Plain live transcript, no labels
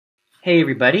Hey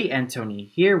everybody, Anthony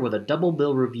here with a double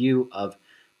bill review of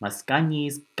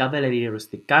Mascagni's Cavalleria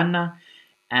Rusticana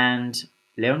and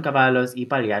Leoncavallo's I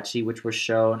Pagliacci, which were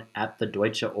shown at the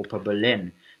Deutsche Oper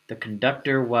Berlin. The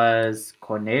conductor was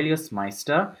Cornelius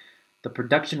Meister. The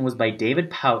production was by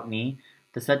David Poutney.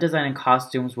 The set design and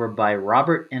costumes were by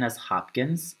Robert Innes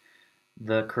Hopkins.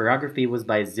 The choreography was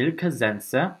by Silke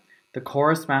Zenze. The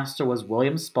chorus master was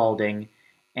William Spalding.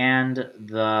 And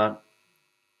the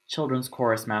children's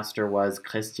chorus master was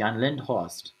Christian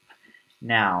Lindhorst.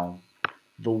 Now,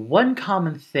 the one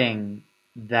common thing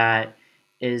that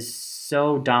is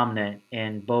so dominant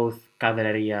in both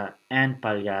Cavalleria and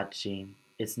Pagliacci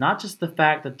is not just the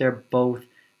fact that they're both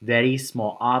very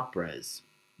small operas.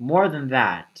 More than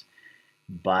that,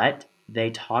 but they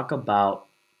talk about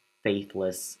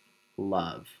faithless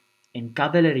love. In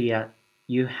Cavalleria,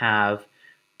 you have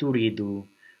Turiddu,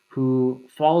 who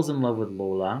falls in love with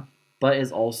Lola, but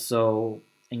is also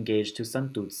engaged to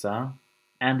Santuzza,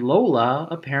 and Lola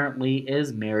apparently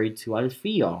is married to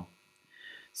Alfio.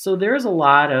 So there's a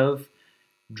lot of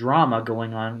drama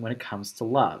going on when it comes to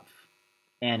love.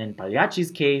 And in Pagliacci's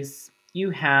case,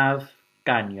 you have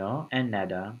Canio and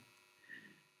Nedda,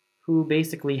 who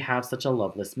basically have such a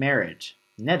loveless marriage.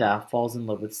 Nedda falls in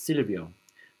love with Silvio.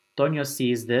 Tonio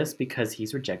sees this because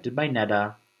he's rejected by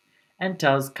Nedda and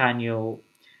tells Canio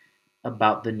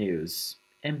about the news.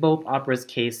 In both operas'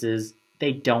 cases,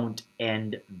 they don't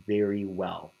end very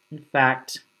well. In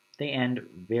fact, they end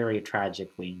very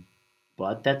tragically.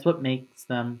 But that's what makes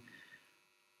them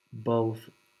both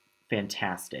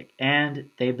fantastic. And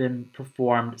they've been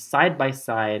performed side by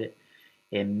side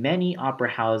in many opera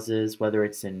houses, whether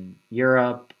it's in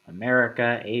Europe,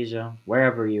 America, Asia,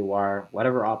 wherever you are,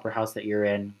 whatever opera house that you're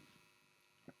in.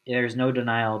 There's no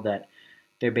denial that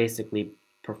they're basically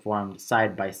performed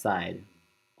side by side,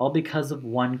 all because of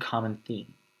one common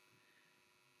theme: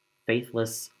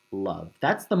 faithless love.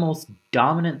 That's the most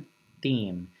dominant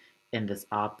theme in this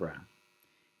opera.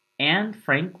 And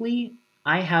frankly,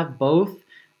 I have both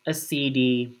a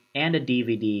CD and a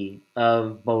DVD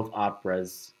of both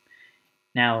operas.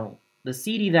 Now, the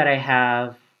CD that I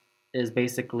have is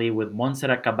basically with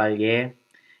Montserrat Caballé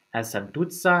as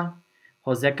Santuzza,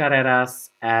 Jose Carreras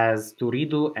as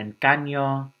Turiddu and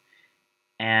Canio,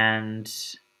 and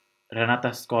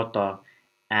Renata Scotto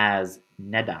as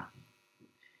Nedda.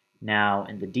 Now,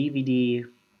 in the DVD,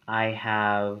 I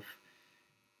have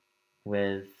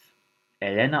with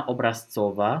Elena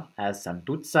Obraztsova as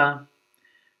Santuzza,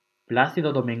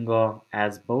 Plácido Domingo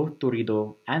as both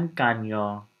Turiddu and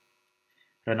Canio,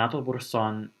 Renato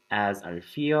Burson as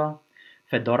Alfio,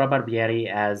 Fedora Barbieri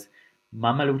as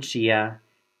Mamma Lucia,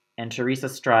 and Teresa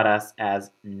Stratas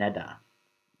as Nedda.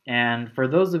 And for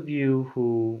those of you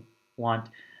who want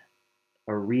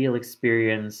a real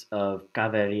experience of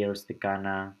Cavalleria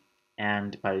Rusticana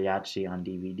and Pagliacci on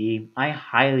DVD, I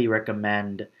highly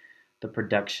recommend the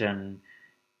production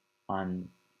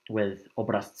with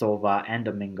Obraztsova and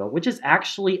Domingo, which is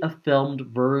actually a filmed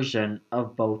version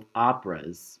of both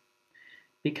operas,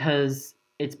 because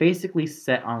it's basically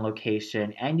set on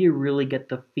location and you really get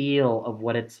the feel of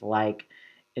what it's like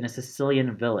in a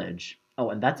Sicilian village.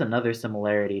 Oh, and that's another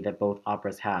similarity that both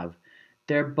operas have.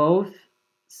 They're both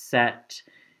set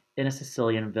in a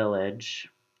Sicilian village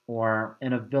or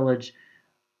in a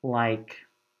village-like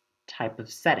type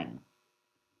of setting.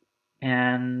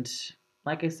 And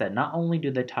like I said, not only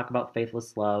do they talk about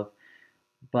faithless love,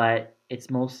 but it's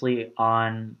mostly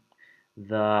on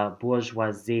the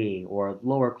bourgeoisie or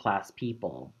lower class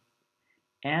people.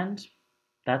 And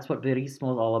that's what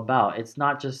Verismo is all about. It's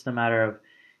not just a matter of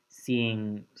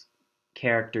seeing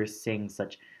characters sing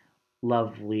such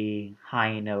lovely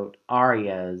high note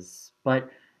arias, but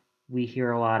we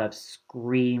hear a lot of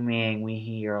screaming, we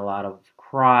hear a lot of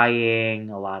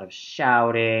crying, a lot of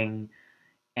shouting,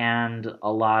 and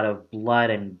a lot of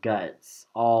blood and guts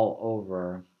all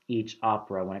over each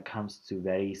opera when it comes to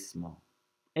Verismo.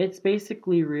 It's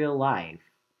basically real life.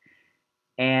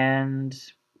 And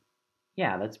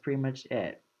yeah, that's pretty much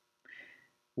it.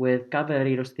 With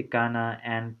Cavalleria Rusticana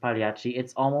and Pagliacci,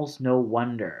 it's almost no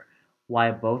wonder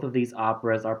why both of these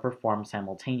operas are performed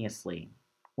simultaneously.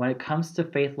 When it comes to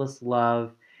faithless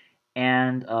love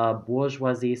and a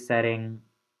bourgeoisie setting,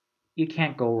 you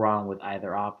can't go wrong with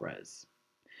either operas.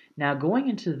 Now, going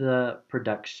into the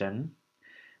production,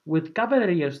 with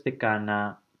Cavalleria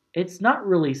Rusticana, it's not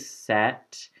really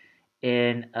set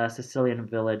in a Sicilian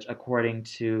village according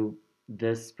to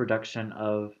this production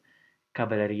of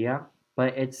Cavalleria,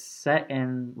 but it's set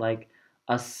in like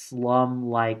a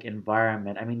slum-like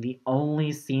environment. I mean, the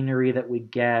only scenery that we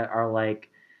get are like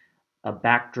a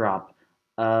backdrop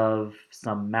of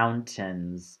some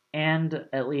mountains, and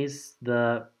at least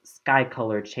the sky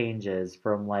color changes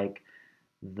from like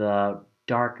the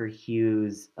darker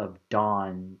hues of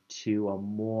dawn to a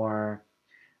more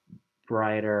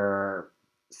brighter,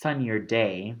 sunnier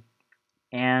day,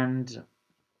 and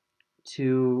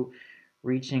to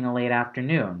reaching a late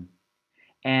afternoon.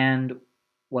 And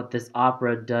what this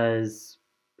opera does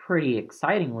pretty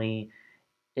excitingly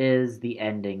is the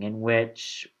ending, in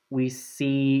which we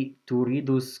see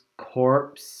Turidu's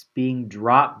corpse being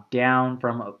dropped down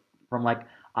from like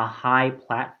a high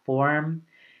platform,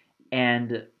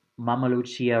 and Mama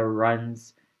Lucia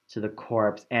runs to the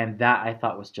corpse, and that I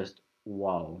thought was just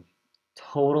whoa,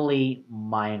 totally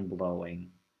mind blowing.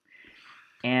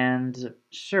 And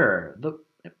sure, the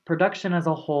production as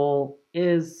a whole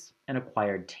is an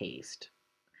acquired taste.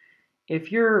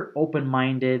 If you're open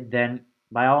minded, then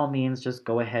by all means just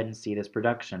go ahead and see this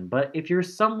production. But if you're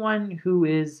someone who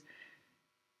is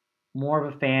more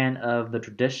of a fan of the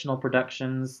traditional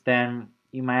productions, then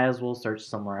you might as well search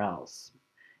somewhere else.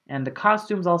 And the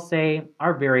costumes, I'll say,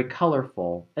 are very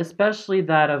colorful, especially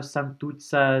that of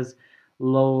Santuzza's,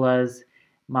 Lola's,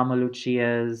 Mama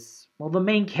Lucia's, well, the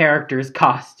main characters'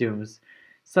 costumes.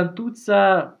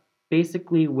 Santuzza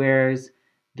basically wears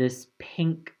this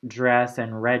pink dress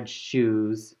and red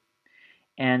shoes,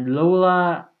 and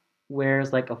Lola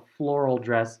wears like a floral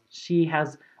dress. She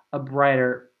has a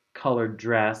brighter colored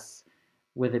dress,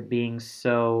 with it being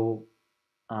so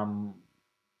um,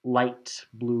 light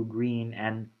blue green.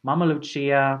 And Mama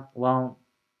Lucia, well,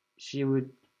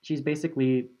 she's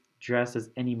basically dressed as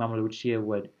any Mama Lucia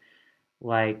would,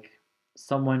 like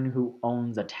someone who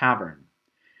owns a tavern.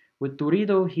 With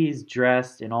Turido, he's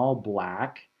dressed in all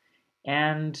black,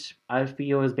 and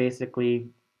Alfio is basically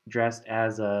dressed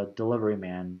as a delivery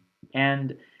man.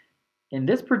 And in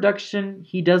this production,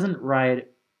 he doesn't ride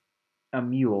a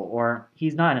mule, or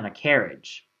he's not in a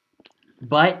carriage,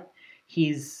 but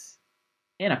he's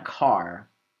in a car,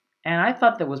 and I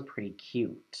thought that was pretty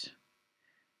cute.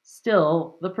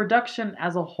 Still, the production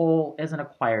as a whole is an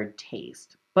acquired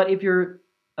taste. But a,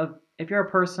 if you're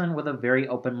a person with a very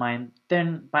open mind,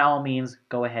 then by all means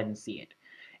go ahead and see it.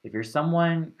 If you're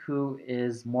someone who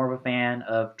is more of a fan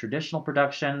of traditional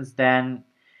productions, then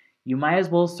you might as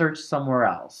well search somewhere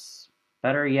else.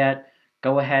 Better yet,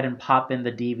 go ahead and pop in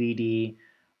the DVD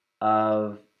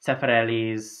of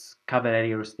Zeffirelli's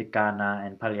Cavalleria Rusticana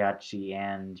and Pagliacci,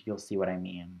 and you'll see what I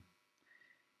mean.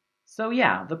 So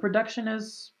yeah, the production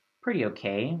is pretty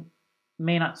okay.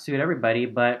 May not suit everybody,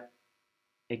 but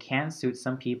it can suit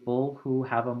some people who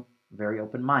have a very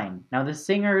open mind. Now, the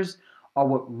singers are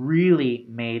what really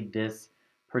made this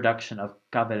production of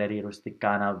Cavalleria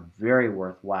Rusticana very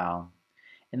worthwhile.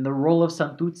 In the role of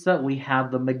Santuzza, we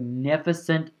have the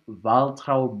magnificent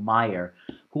Waltraud Meier,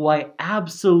 who I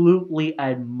absolutely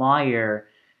admire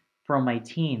from my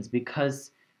teens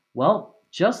because, well,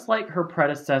 just like her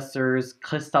predecessors,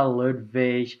 Christa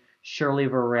Ludwig, Shirley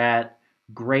Verrett,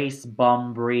 Grace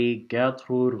Bumbry,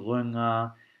 Gertrude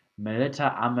Rünger,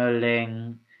 Melita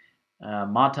Ammerling,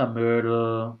 Martha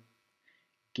Mödel,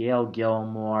 Gail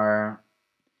Gilmore,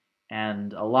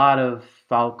 and a lot of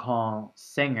Falcon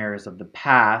singers of the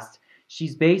past,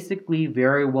 she's basically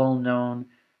very well known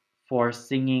for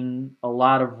singing a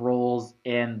lot of roles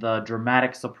in the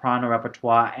dramatic soprano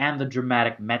repertoire and the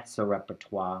dramatic mezzo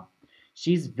repertoire.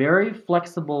 She's very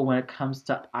flexible when it comes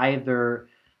to either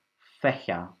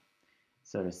fächer,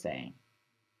 so to say.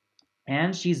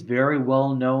 And she's very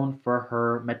well known for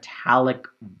her metallic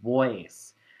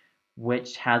voice,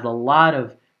 which has a lot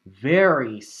of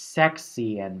very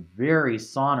sexy and very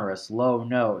sonorous low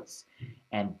notes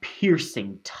and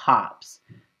piercing tops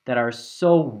that are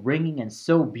so ringing and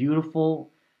so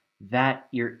beautiful that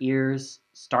your ears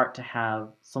start to have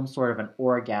some sort of an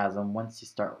orgasm once you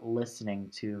start listening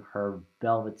to her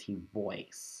velvety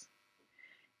voice.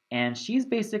 And she's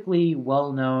basically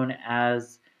well known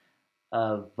as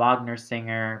a Wagner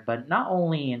singer, but not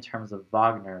only in terms of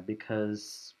Wagner,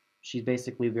 because she's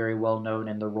basically very well known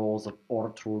in the roles of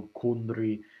Ortrud,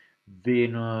 Kundry,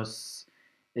 Venus,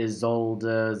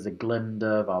 Isolde,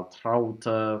 Sieglinde,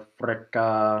 Waltraute,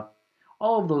 Fricka,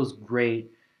 all of those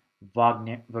great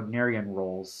Wagnerian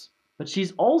roles. But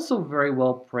she's also very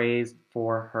well praised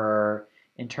for her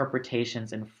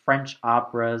interpretations in French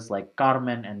operas like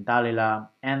Carmen and Dalila,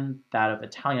 and that of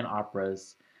Italian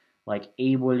operas like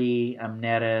Eboli,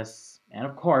 Amneris, and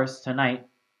of course, tonight,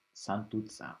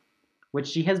 Santuzza, which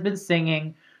she has been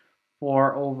singing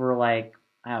for over like,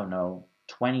 I don't know,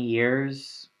 20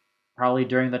 years, probably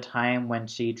during the time when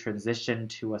she transitioned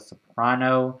to a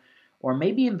soprano, or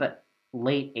maybe in the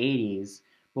late 80s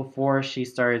before she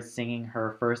started singing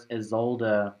her first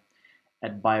Isolde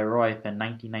at Bayreuth in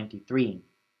 1993.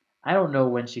 I don't know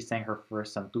when she sang her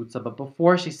first Santuzza, but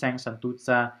before she sang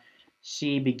Santuzza,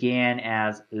 she began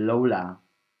as Lola.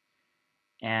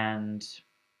 And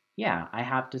yeah, I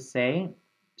have to say,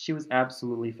 she was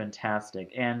absolutely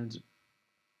fantastic. And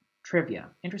trivia,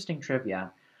 interesting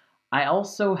trivia. I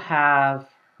also have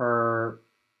her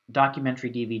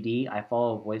documentary DVD, I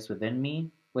Follow a Voice Within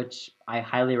Me, which I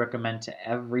highly recommend to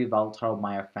every Waltraud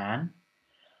Meier fan.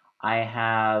 I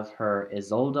have her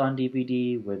Isolde on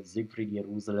DVD with Siegfried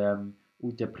Jerusalem,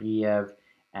 Ute Priev,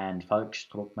 and Falk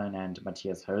Struckmann and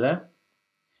Matthias Hölle.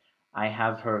 I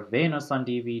have her Venus on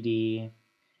DVD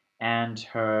and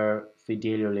her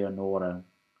Fidelio Leonore.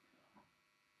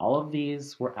 All of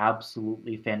these were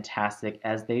absolutely fantastic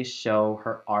as they show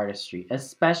her artistry,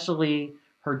 especially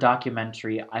her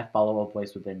documentary, I Follow a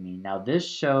Voice Within Me. Now, this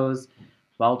shows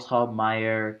Waltraud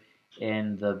Meier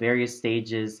in the various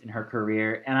stages in her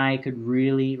career, and I could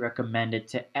really recommend it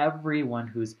to everyone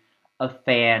who's a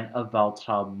fan of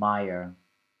Waltraud Meier.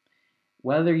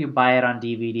 Whether you buy it on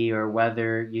DVD or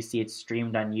whether you see it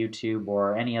streamed on YouTube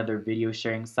or any other video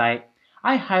sharing site,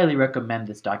 I highly recommend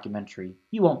this documentary.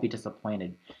 You won't be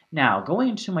disappointed. Now, going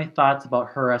into my thoughts about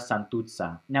her as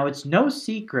Santuzza. Now, it's no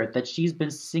secret that she's been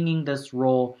singing this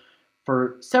role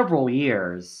for several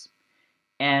years.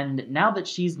 And now that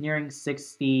she's nearing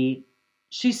 60,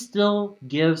 she still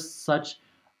gives such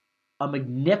a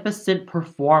magnificent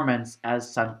performance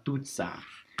as Santuzza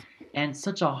and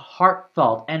such a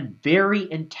heartfelt and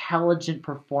very intelligent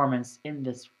performance in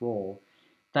this role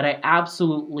that I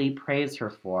absolutely praise her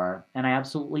for, and I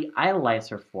absolutely idolize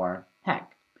her for.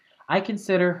 Heck, I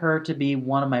consider her to be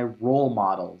one of my role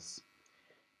models.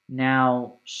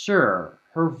 Now, sure,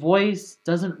 her voice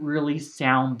doesn't really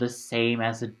sound the same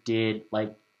as it did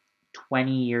like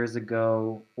 20 years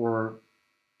ago or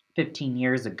 15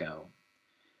 years ago.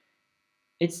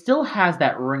 It still has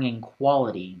that ringing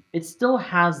quality. It still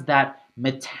has that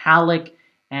metallic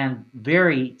and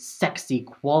very sexy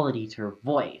quality to her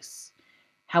voice.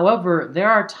 However,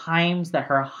 there are times that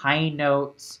her high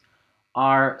notes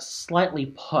are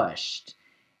slightly pushed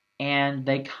and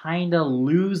they kind of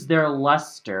lose their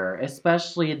luster,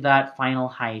 especially that final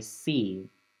high C.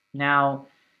 Now,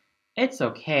 it's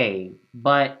okay,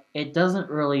 but it doesn't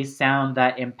really sound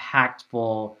that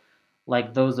impactful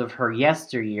like those of her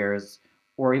yesteryears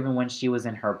or even when she was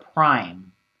in her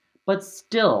prime. But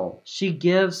still, she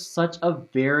gives such a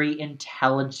very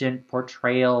intelligent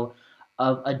portrayal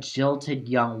of a jilted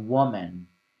young woman.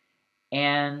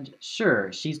 And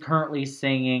sure, she's currently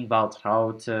singing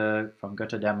Waltraute from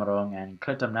Götterdämmerung and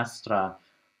Clytemnestra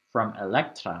from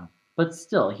Elektra. But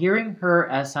still, hearing her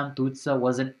as Santuzza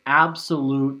was an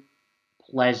absolute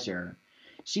pleasure.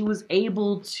 She was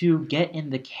able to get in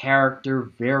the character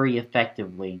very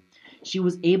effectively. She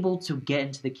was able to get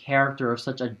into the character of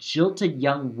such a jilted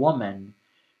young woman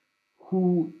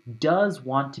who does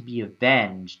want to be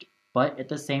avenged, but at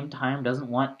the same time doesn't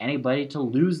want anybody to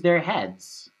lose their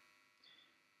heads.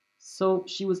 So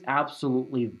she was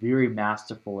absolutely very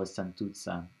masterful as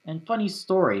Santuzza. And funny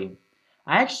story,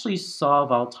 I actually saw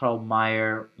Waltraud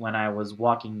Meier when I was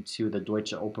walking to the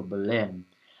Deutsche Oper Berlin.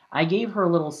 I gave her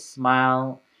a little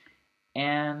smile,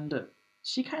 and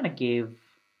she kind of gave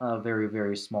a very,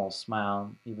 very small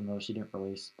smile, even though she didn't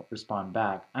really respond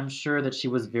back. I'm sure that she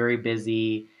was very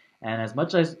busy, and as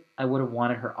much as I would have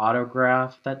wanted her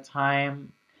autograph that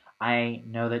time, I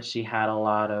know that she had a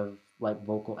lot of like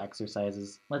vocal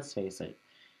exercises. Let's face it,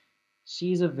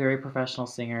 she's a very professional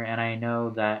singer, and I know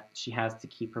that she has to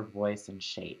keep her voice in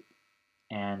shape.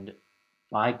 And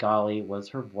by golly, was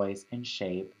her voice in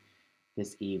shape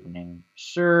this evening.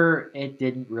 Sure, it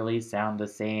didn't really sound the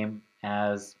same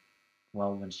as,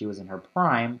 well, when she was in her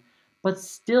prime, but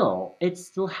still, it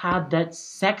still had that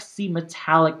sexy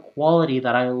metallic quality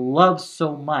that I love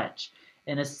so much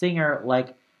in a singer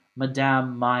like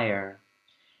Madame Meier.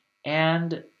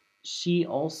 And she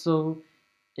also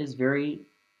is very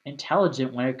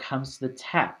intelligent when it comes to the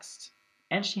text.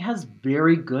 And she has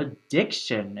very good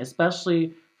diction,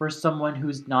 especially for someone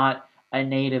who's not a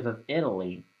native of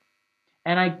Italy.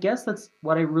 And I guess that's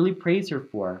what I really praise her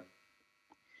for.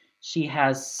 She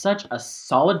has such a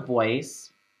solid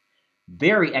voice,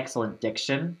 very excellent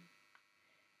diction,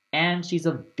 and she's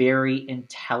a very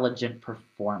intelligent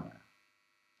performer.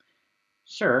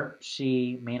 Sure,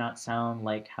 she may not sound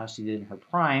like how she did in her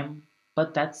prime,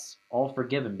 but that's all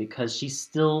forgiven because she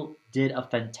still did a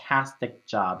fantastic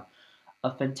job.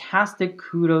 A fantastic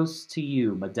kudos to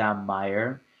you, Madame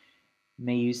Meier.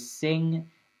 May you sing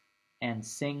and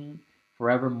sing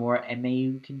forevermore, and may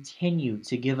you continue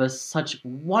to give us such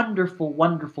wonderful,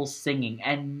 wonderful singing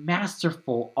and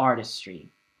masterful artistry.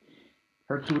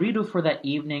 Her turidu for that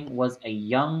evening was a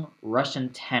young Russian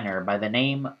tenor by the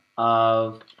name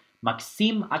of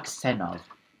Maxim Aksenov,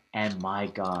 and my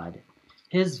God,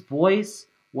 his voice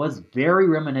was very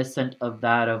reminiscent of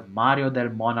that of Mario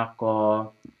del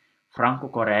Monaco, Franco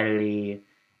Corelli,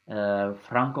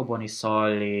 Franco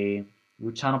Bonisoli,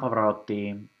 Luciano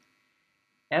Pavarotti,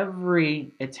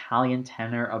 every Italian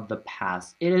tenor of the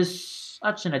past. It is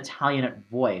such an Italian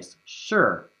voice.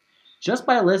 Sure, just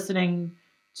by listening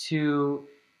to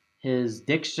his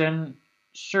diction,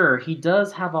 sure, he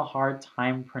does have a hard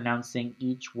time pronouncing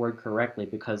each word correctly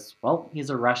because, well, he's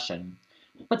a Russian.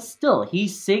 But still, he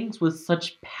sings with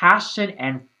such passion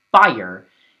and fire,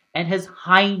 and his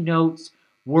high notes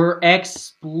were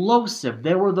explosive.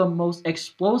 They were the most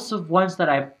explosive ones that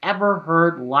I've ever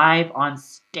heard live on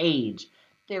stage.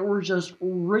 They were just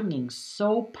ringing,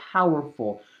 so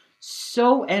powerful,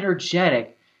 so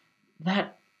energetic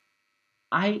that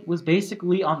I was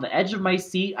basically on the edge of my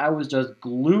seat. I was just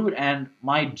glued and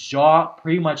my jaw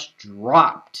pretty much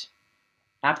dropped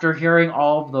after hearing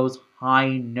all of those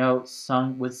high notes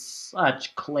sung with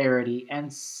such clarity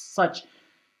and such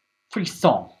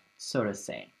frisson, so to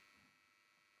say.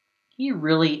 He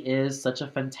really is such a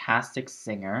fantastic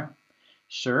singer.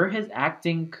 Sure, his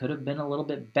acting could have been a little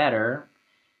bit better,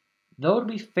 though to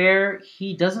be fair,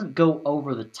 he doesn't go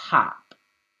over the top.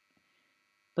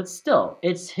 But still,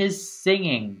 it's his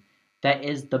singing that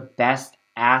is the best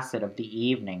asset of the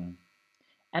evening.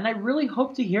 And I really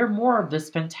hope to hear more of this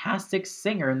fantastic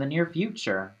singer in the near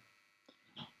future.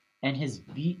 And his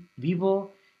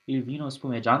Vivo il vino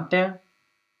spumeggiante,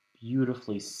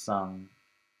 beautifully sung.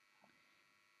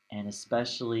 And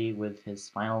especially with his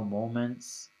final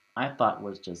moments, I thought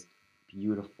was just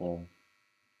beautiful.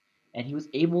 And he was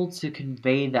able to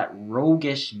convey that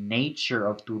roguish nature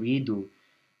of Turidu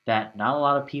that not a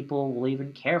lot of people will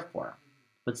even care for.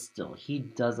 But still, he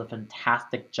does a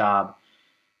fantastic job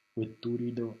with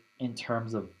Turidu in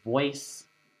terms of voice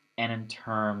and in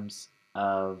terms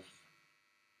of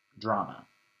drama.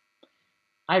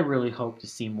 I really hope to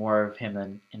see more of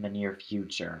him in the near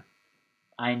future.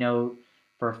 I know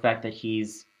for a fact that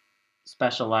he's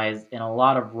specialized in a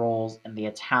lot of roles in the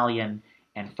Italian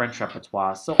and French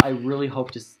repertoire, so I really hope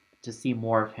to see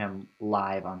more of him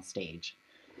live on stage.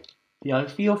 The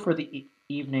alfio for the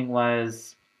evening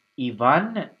was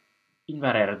Ivan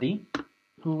Inverardi,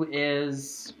 who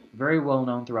is very well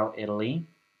known throughout Italy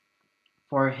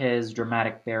for his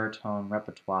dramatic baritone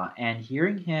repertoire, and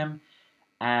hearing him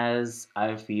as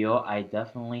Alfio, I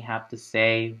definitely have to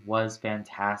say, was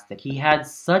fantastic. He had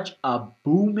such a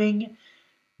booming,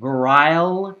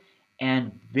 virile,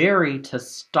 and very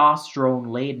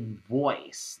testosterone-laden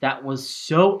voice that was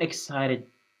so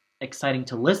exciting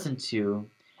to listen to,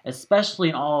 especially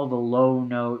in all the low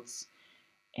notes,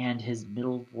 and his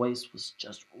middle voice was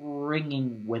just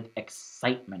ringing with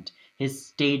excitement. His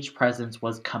stage presence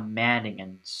was commanding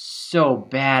and so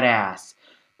badass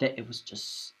that it was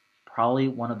just probably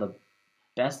one of the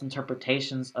best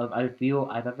interpretations of Alfio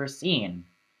I've ever seen.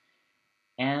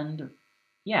 And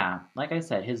yeah, like I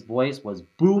said, his voice was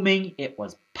booming, it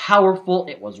was powerful,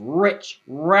 it was rich,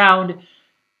 round,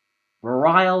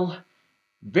 virile,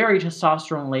 very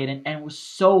testosterone laden, and was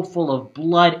so full of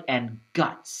blood and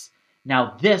guts.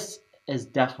 Now this is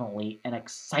definitely an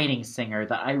exciting singer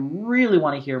that I really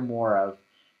want to hear more of.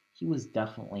 He was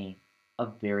definitely a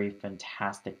very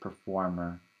fantastic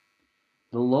performer.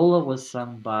 The Lola was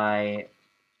sung by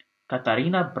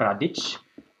Katarina Bradic,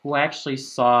 who I actually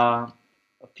saw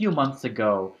a few months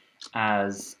ago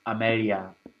as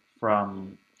Emilia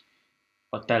from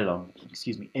Otello.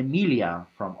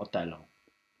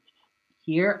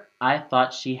 Here, I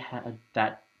thought she had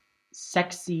that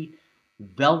sexy,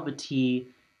 velvety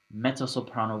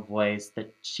mezzo-soprano voice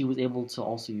that she was able to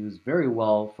also use very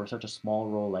well for such a small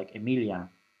role like Emilia.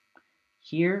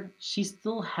 Here, she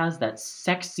still has that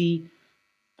sexy,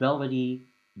 velvety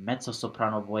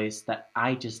mezzo-soprano voice that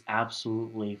I just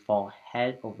absolutely fall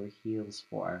head over heels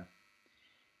for.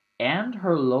 And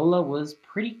her Lola was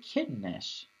pretty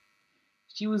kittenish.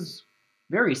 She was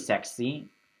very sexy,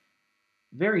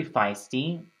 very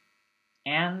feisty,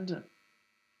 and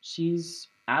she's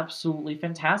absolutely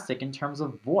fantastic in terms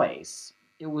of voice.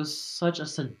 It was such a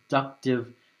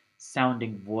seductive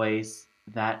sounding voice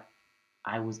that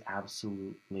I was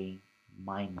absolutely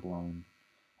mind blown.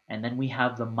 And then we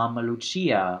have the Mamma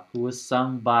Lucia, who was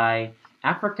sung by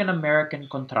African-American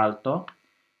contralto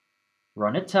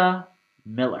Ronita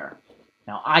Miller.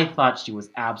 Now, I thought she was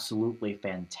absolutely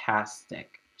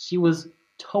fantastic. She was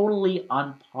totally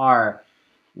on par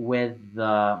with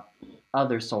the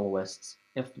other soloists,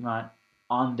 if not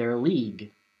on their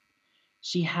league.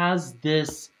 She has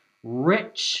this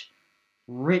rich,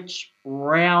 rich,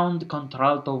 round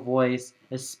contralto voice,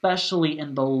 especially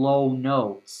in the low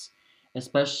notes,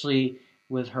 especially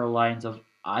with her lines of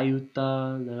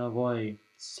Aiuta della voi,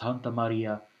 Santa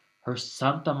Maria. Her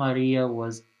Santa Maria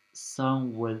was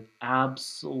sung with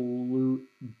absolute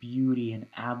beauty and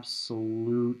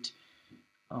absolute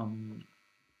um,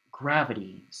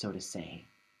 gravity, so to say,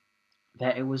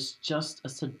 that it was just a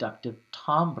seductive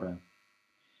timbre.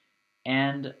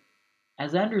 And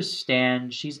as I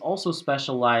understand, she's also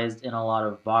specialized in a lot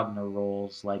of Wagner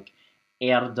roles, like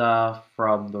Erda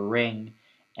from The Ring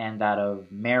and that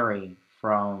of Mary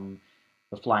from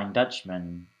The Flying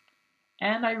Dutchman.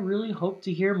 And I really hope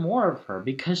to hear more of her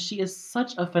because she is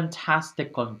such a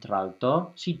fantastic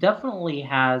contralto. She definitely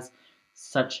has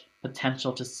such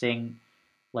potential to sing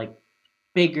like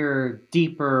bigger,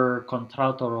 deeper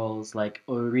contralto roles like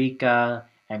Ulrika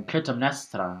and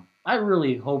Clytemnestra. I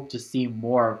really hope to see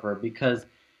more of her because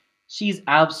she's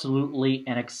absolutely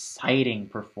an exciting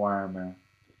performer.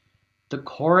 The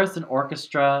chorus and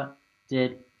orchestra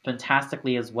did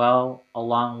fantastically as well,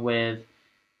 along with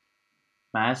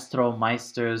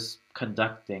Meister's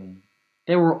conducting.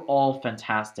 They were all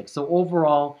fantastic. So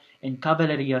overall, in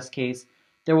Cavalleria's case,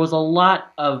 there was a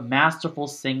lot of masterful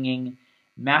singing,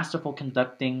 masterful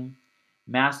conducting,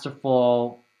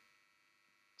 masterful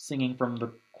singing from the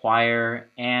choir,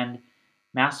 and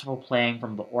masterful playing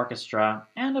from the orchestra,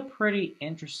 and a pretty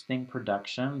interesting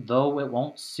production, though it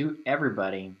won't suit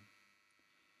everybody.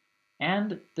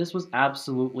 And this was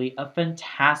absolutely a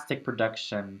fantastic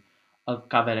production of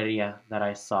Cavalleria that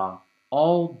I saw,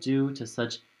 all due to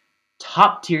such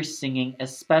top tier singing,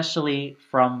 especially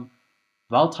from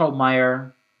Waltraud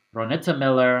Meier, Ronita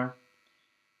Miller,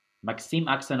 Maxim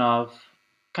Aksenov,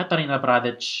 Katarina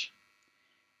Bradic,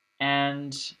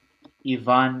 and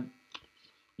Ivan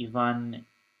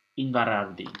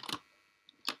Invarardi.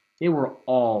 They were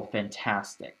all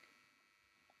fantastic.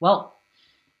 Well,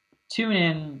 tune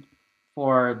in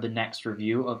for the next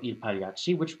review of Il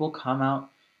Pagliacci, which will come out,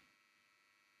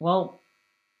 well,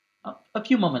 a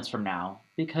few moments from now,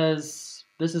 because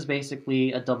this is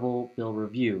basically a double bill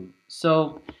review.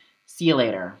 So, see you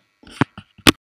later.